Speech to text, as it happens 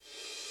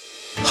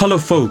Hello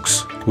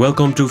folks,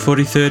 welcome to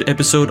 43rd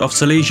episode of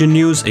Salesian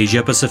News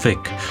Asia Pacific,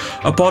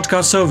 a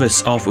podcast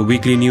service of a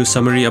weekly news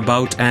summary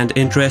about and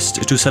interest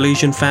to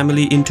Salesian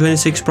family in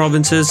 26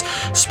 provinces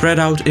spread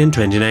out in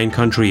 29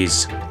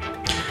 countries.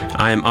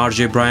 I am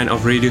RJ Brian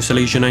of Radio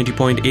Salesian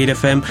 90.8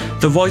 FM,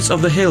 the voice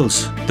of the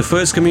hills, the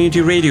first community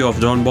radio of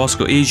Don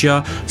Bosco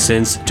Asia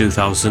since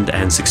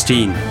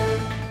 2016.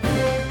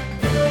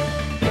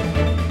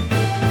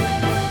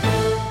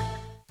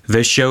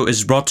 This show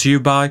is brought to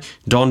you by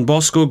Don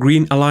Bosco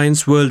Green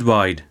Alliance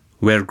Worldwide,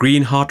 where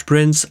green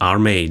heartprints are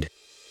made.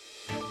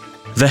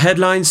 The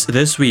headlines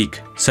this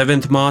week,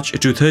 7th March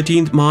to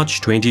 13th March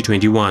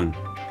 2021.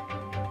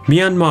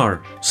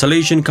 Myanmar,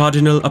 Salesian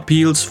Cardinal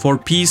appeals for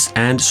peace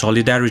and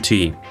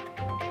solidarity.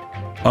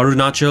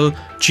 Arunachal,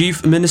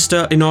 Chief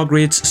Minister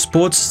inaugurates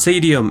sports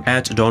stadium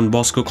at Don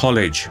Bosco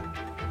College.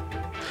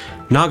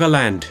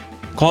 Nagaland,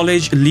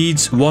 college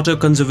leads Water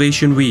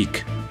Conservation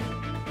Week.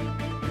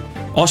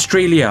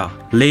 Australia,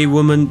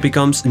 laywoman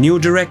becomes new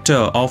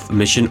director of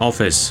Mission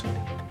Office.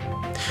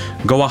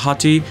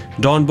 Guwahati,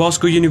 Don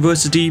Bosco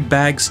University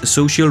bags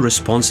Social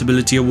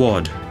Responsibility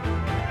Award.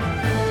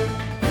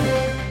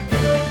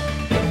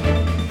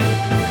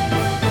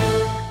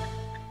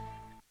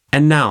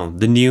 And now,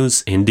 the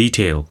news in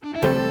detail.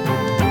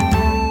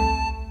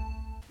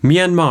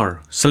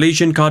 Myanmar,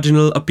 Salesian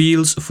Cardinal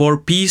appeals for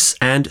peace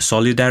and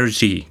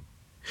solidarity.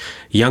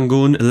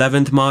 Yangon,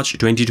 11th March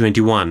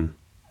 2021.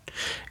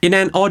 In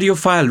an audio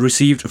file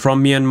received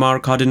from Myanmar,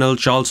 Cardinal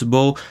Charles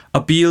Bo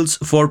appeals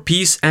for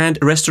peace and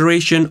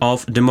restoration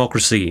of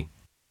democracy.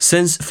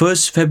 Since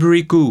 1st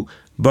February coup,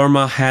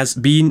 Burma has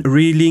been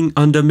reeling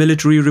under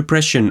military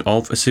repression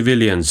of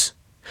civilians.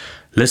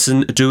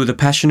 Listen to the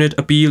passionate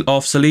appeal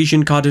of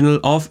Salesian Cardinal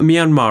of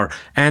Myanmar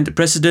and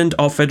President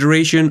of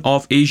Federation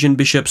of Asian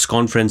Bishops'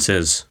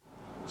 Conferences.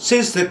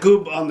 Since the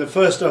coup on the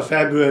 1st of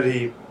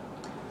February,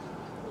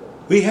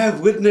 we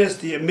have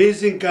witnessed the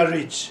amazing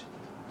courage,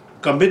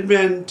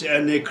 commitment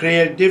and the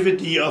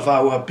creativity of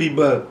our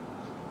people,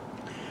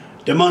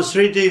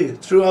 demonstrating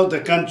throughout the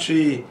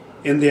country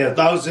in their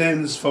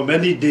thousands for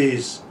many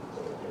days.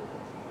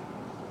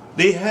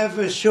 They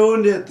have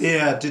shown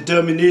their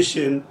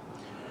determination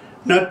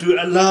not to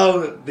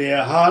allow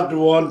their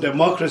hard-won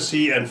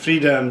democracy and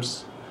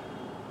freedoms,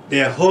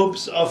 their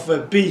hopes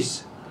of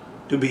peace,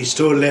 to be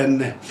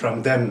stolen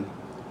from them.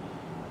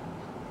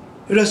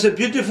 It was a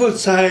beautiful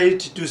sight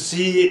to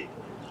see,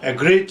 a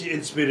great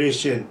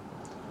inspiration.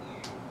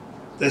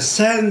 The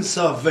sense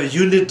of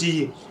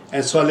unity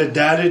and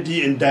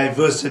solidarity in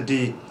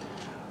diversity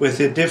with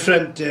the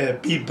different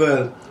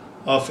people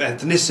of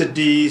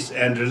ethnicities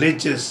and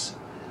religions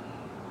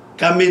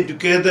coming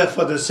together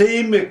for the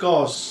same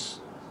cause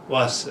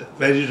was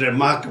very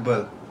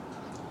remarkable.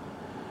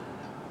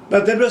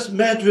 But that was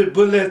met with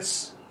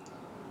bullets,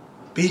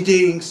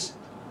 beatings,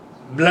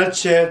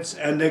 bloodsheds,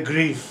 and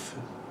grief.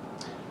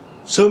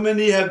 So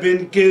many have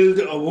been killed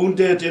or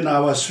wounded in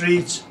our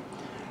streets,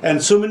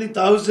 and so many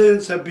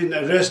thousands have been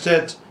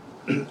arrested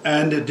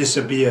and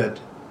disappeared.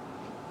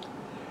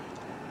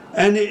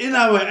 And in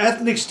our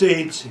ethnic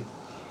states,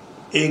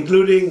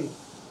 including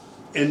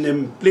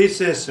in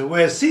places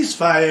where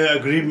ceasefire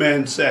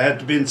agreements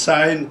had been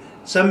signed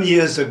some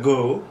years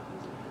ago,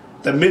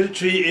 the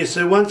military is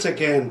once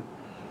again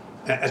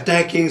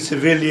attacking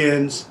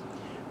civilians,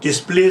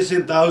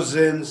 displacing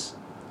thousands,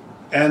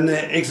 and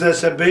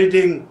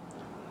exacerbating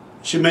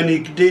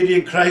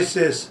humanitarian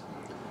crisis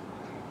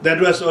that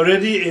was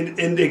already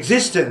in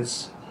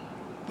existence,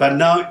 but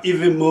now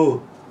even more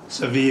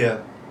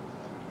severe.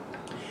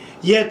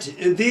 Yet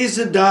in these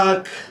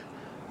dark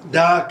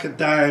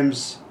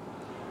times,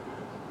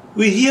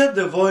 we hear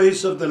the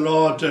voice of the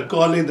Lord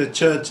calling the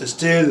church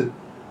still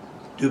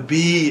to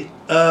be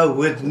a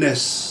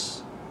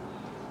witness,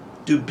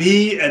 to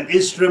be an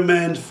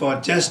instrument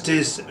for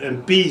justice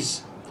and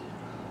peace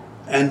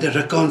and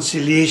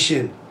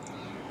reconciliation,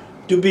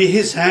 to be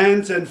his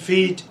hands and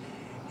feet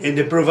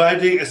in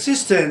providing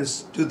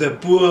assistance to the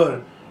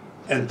poor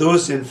and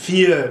those in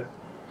fear,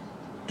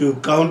 to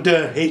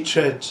counter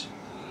hatred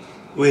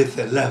with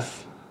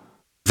love.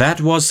 That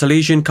was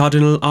Salesian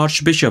Cardinal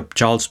Archbishop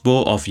Charles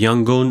Bo of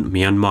Yangon,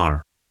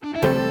 Myanmar.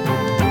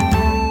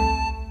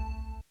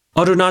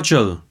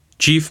 Arunachal,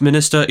 Chief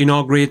Minister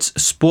inaugurates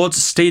sports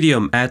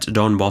stadium at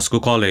Don Bosco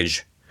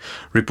College.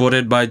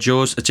 Reported by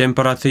Jose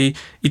Chemparathi,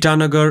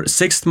 Itanagar,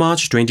 6th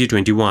March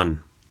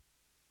 2021.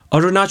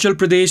 Arunachal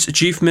Pradesh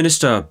Chief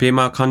Minister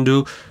Pema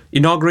Khandu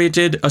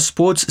inaugurated a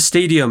sports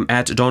stadium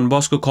at Don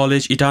Bosco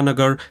College,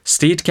 Itanagar,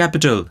 state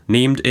capital,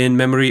 named in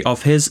memory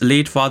of his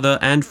late father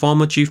and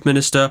former Chief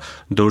Minister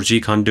Dorji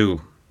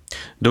Khandu.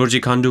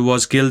 Dorji Khandu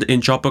was killed in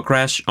chopper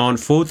crash on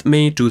 4th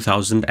May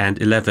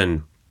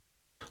 2011.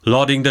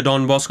 Lauding the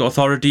Don Bosco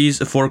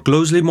authorities for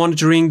closely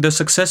monitoring the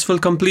successful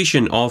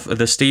completion of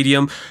the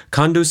stadium,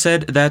 Khandu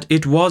said that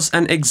it was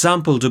an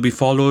example to be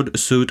followed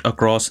suit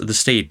across the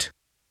state.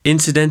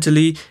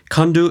 Incidentally,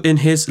 Khandu, in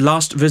his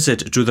last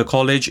visit to the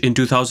college in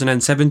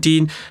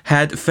 2017,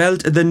 had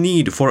felt the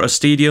need for a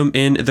stadium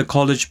in the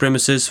college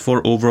premises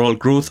for overall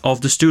growth of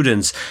the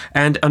students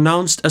and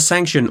announced a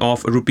sanction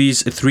of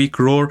rupees 3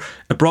 crore,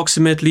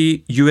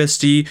 approximately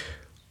USD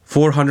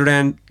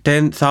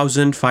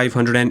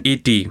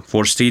 410,580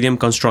 for stadium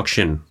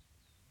construction.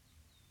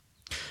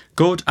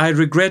 Quote, I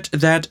regret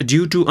that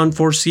due to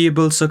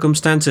unforeseeable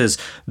circumstances,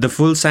 the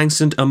full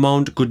sanctioned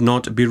amount could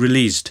not be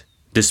released.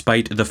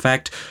 Despite the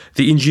fact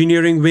the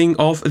engineering wing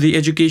of the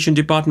education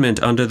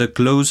department under the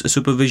close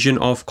supervision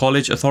of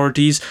college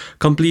authorities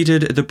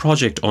completed the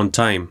project on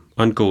time,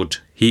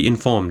 unquote, he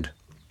informed.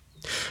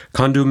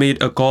 Khandu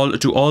made a call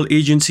to all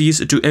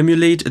agencies to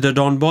emulate the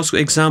Don Bosco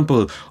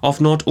example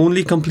of not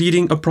only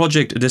completing a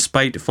project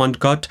despite fund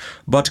cut,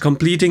 but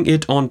completing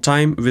it on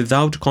time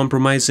without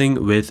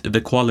compromising with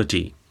the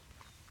quality.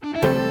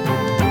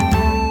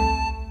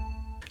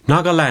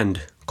 Nagaland,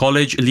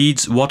 college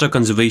leads Water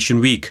Conservation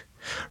Week.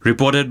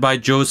 Reported by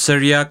Joe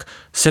Seriak,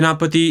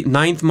 Senapati,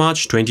 9th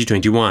March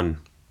 2021.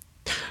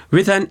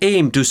 With an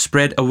aim to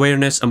spread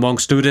awareness among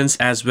students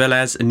as well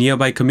as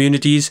nearby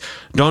communities,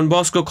 Don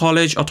Bosco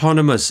College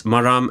Autonomous,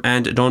 Maram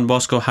and Don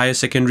Bosco Higher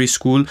Secondary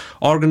School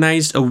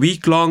organized a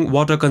week-long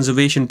water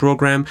conservation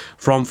program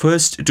from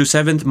 1st to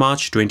 7th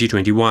March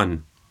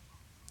 2021.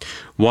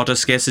 Water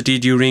scarcity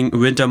during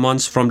winter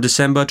months from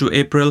December to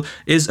April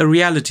is a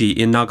reality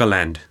in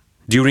Nagaland.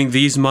 During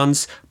these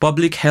months,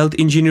 Public Health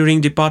Engineering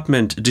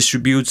Department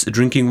distributes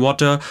drinking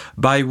water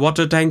by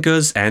water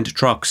tankers and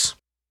trucks.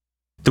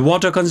 The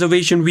Water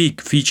Conservation Week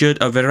featured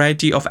a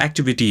variety of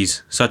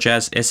activities such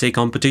as essay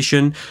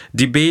competition,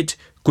 debate,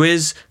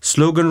 quiz,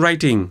 slogan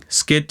writing,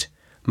 skit,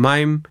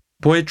 mime,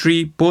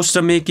 poetry,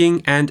 poster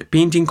making and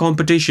painting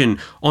competition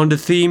on the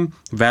theme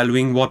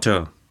Valuing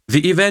Water.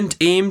 The event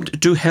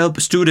aimed to help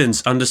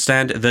students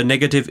understand the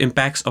negative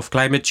impacts of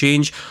climate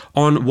change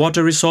on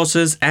water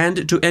resources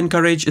and to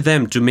encourage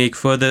them to make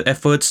further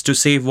efforts to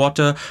save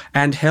water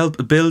and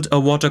help build a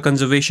water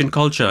conservation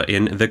culture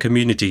in the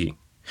community.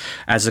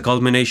 As a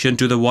culmination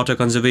to the Water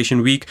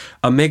Conservation Week,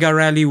 a mega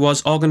rally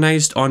was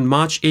organized on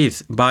March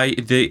 8th by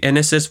the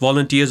NSS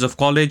volunteers of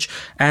college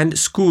and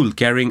school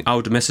carrying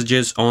out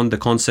messages on the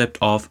concept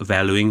of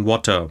valuing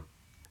water.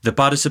 The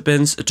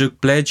participants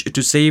took pledge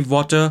to save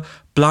water,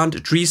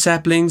 plant tree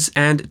saplings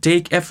and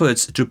take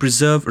efforts to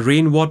preserve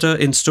rainwater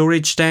in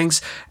storage tanks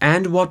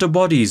and water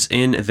bodies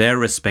in their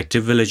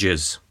respective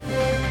villages.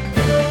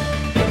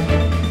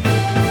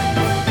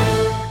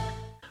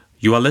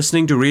 You are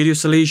listening to Radio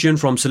Salesian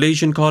from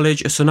Salesian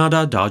College,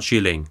 Sonada,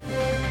 Darjeeling.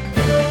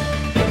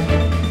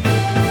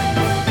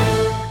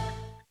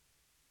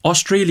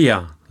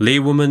 Australia,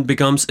 laywoman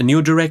becomes a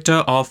new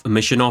director of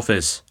Mission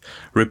Office.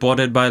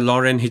 Reported by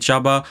Lauren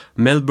Hichaba,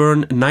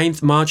 Melbourne,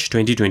 9th March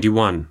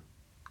 2021.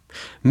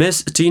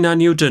 Miss Tina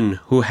Newton,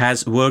 who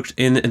has worked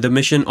in the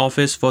Mission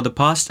Office for the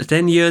past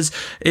 10 years,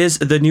 is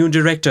the new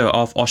director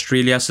of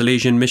Australia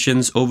Salesian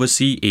Missions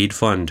Overseas Aid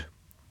Fund.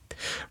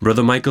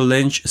 Brother Michael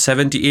Lynch,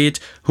 78,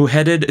 who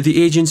headed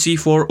the agency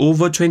for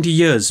over 20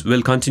 years,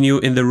 will continue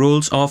in the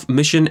roles of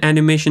Mission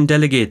Animation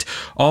Delegate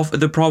of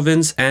the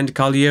province and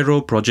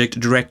Caliero Project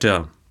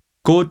Director.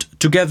 Quote,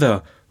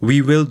 together, we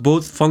will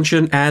both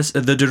function as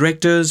the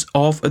directors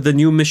of the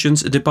new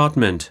missions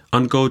department,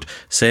 unquote,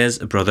 says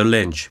Brother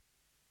Lynch.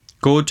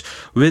 Quote,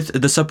 with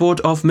the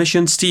support of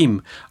missions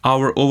team,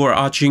 our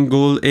overarching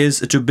goal is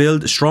to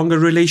build stronger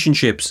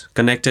relationships,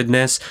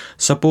 connectedness,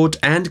 support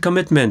and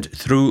commitment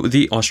through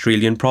the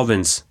Australian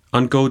province,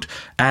 unquote,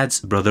 adds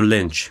Brother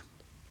Lynch.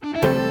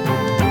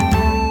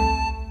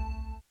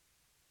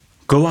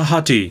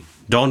 Guwahati,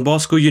 Don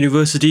Bosco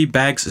University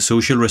bags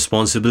Social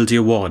Responsibility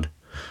Award.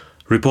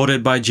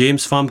 Reported by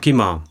James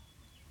Famkima.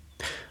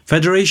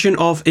 Federation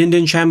of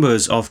Indian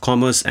Chambers of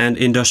Commerce and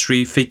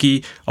Industry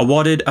FICCI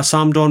awarded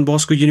Assam Don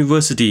Bosco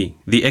University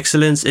the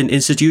Excellence in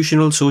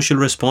Institutional Social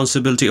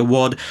Responsibility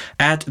Award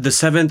at the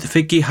 7th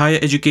FICCI Higher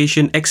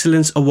Education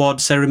Excellence Award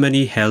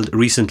ceremony held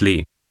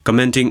recently.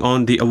 Commenting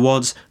on the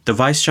awards, the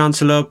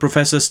Vice-Chancellor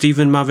Professor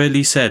Stephen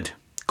Mavelli said,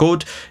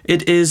 quote,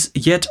 it is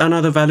yet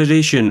another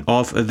validation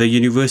of the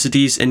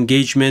university's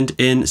engagement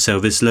in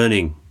service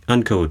learning,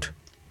 unquote.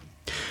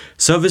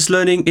 Service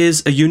learning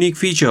is a unique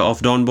feature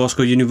of Don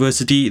Bosco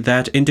University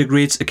that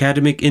integrates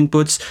academic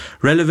inputs,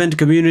 relevant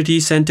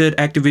community-centered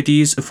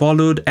activities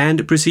followed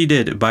and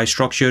preceded by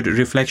structured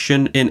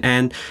reflection in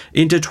an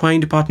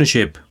intertwined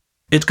partnership.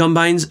 It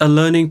combines a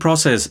learning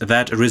process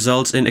that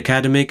results in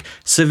academic,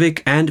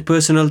 civic and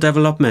personal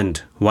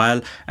development,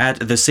 while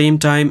at the same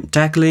time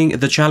tackling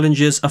the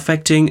challenges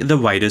affecting the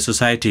wider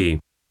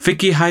society.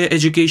 FICCI Higher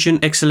Education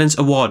Excellence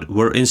Award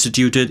were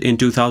instituted in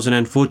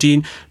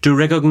 2014 to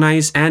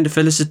recognize and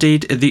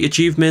felicitate the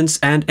achievements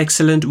and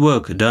excellent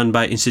work done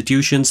by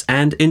institutions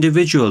and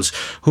individuals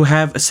who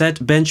have set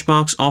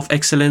benchmarks of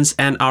excellence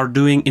and are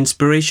doing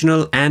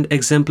inspirational and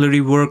exemplary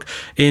work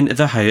in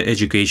the higher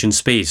education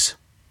space.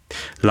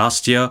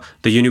 Last year,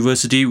 the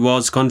university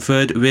was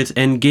conferred with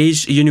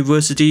Engaged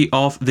University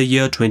of the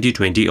Year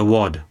 2020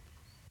 award.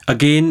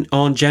 Again,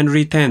 on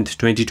January 10,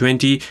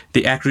 2020,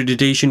 the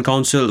Accreditation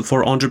Council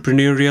for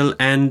Entrepreneurial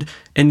and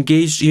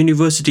Engaged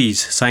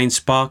Universities Science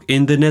Park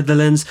in the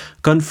Netherlands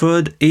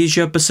conferred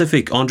Asia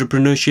Pacific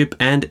Entrepreneurship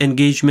and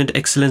Engagement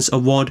Excellence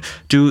Award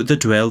to the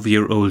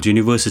 12-year-old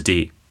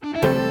university.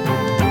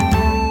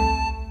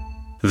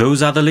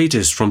 Those are the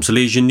latest from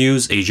Salesian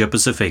News Asia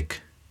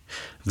Pacific.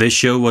 This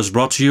show was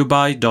brought to you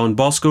by Don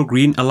Bosco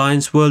Green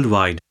Alliance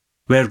Worldwide,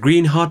 where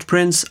green heart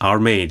prints are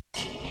made.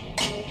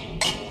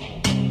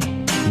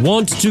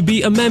 Want to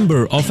be a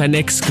member of an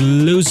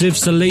exclusive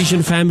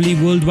Salesian Family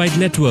Worldwide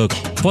network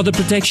for the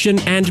protection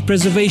and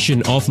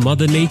preservation of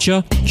Mother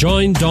Nature?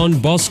 Join Don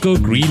Bosco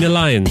Green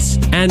Alliance,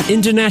 an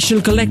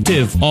international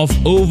collective of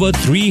over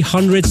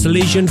 300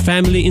 Salesian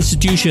family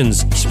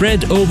institutions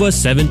spread over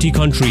 70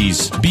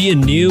 countries. Be a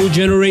new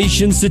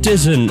generation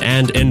citizen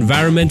and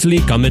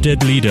environmentally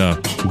committed leader.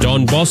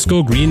 Don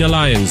Bosco Green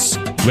Alliance,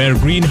 where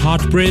green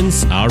heart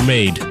prints are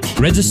made.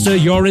 Register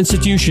your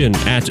institution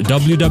at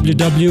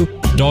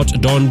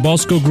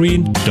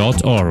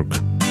www.donboscogreen.org.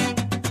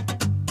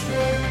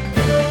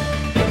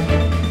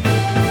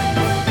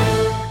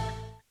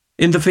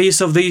 In the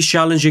face of these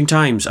challenging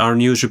times, our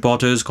news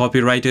reporters,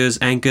 copywriters,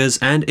 anchors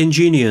and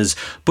engineers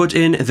put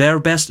in their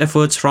best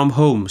efforts from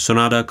home,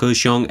 Sonada,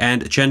 Kurseong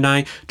and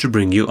Chennai to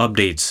bring you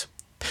updates.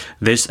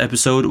 This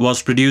episode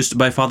was produced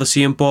by Father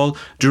CM Paul,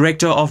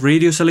 Director of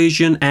Radio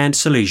Salesian and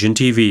Salesian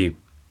TV.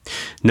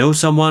 Know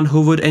someone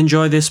who would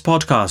enjoy this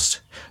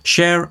podcast?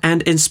 Share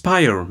and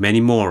inspire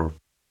many more.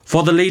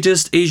 For the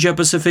latest Asia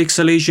Pacific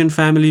Salesian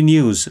family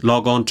news,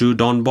 log on to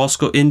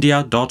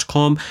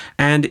donboscoindia.com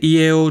and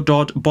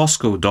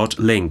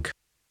eao.bosco.link.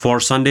 For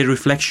Sunday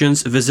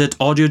reflections, visit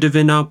Audio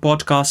Divina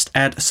podcast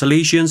at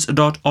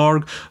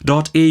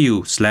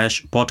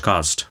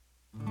salesians.org.au/podcast.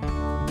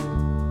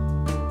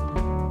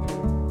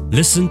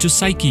 Listen to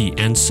Psyche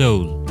and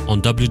Soul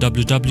on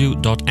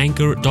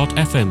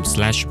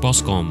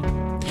www.anchor.fm/boscom.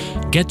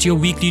 Get your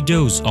weekly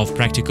dose of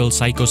practical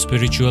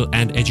psycho-spiritual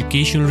and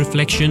educational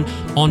reflection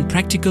on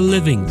practical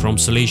living from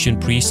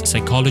Salesian priest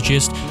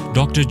psychologist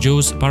Dr.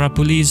 Jose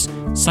Parapoulis,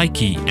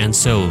 Psyche and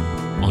Soul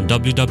on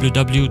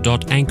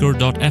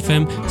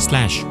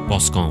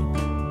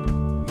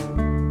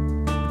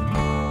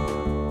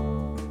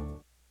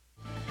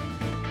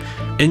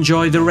www.anchor.fm/boscom.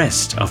 Enjoy the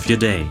rest of your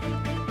day.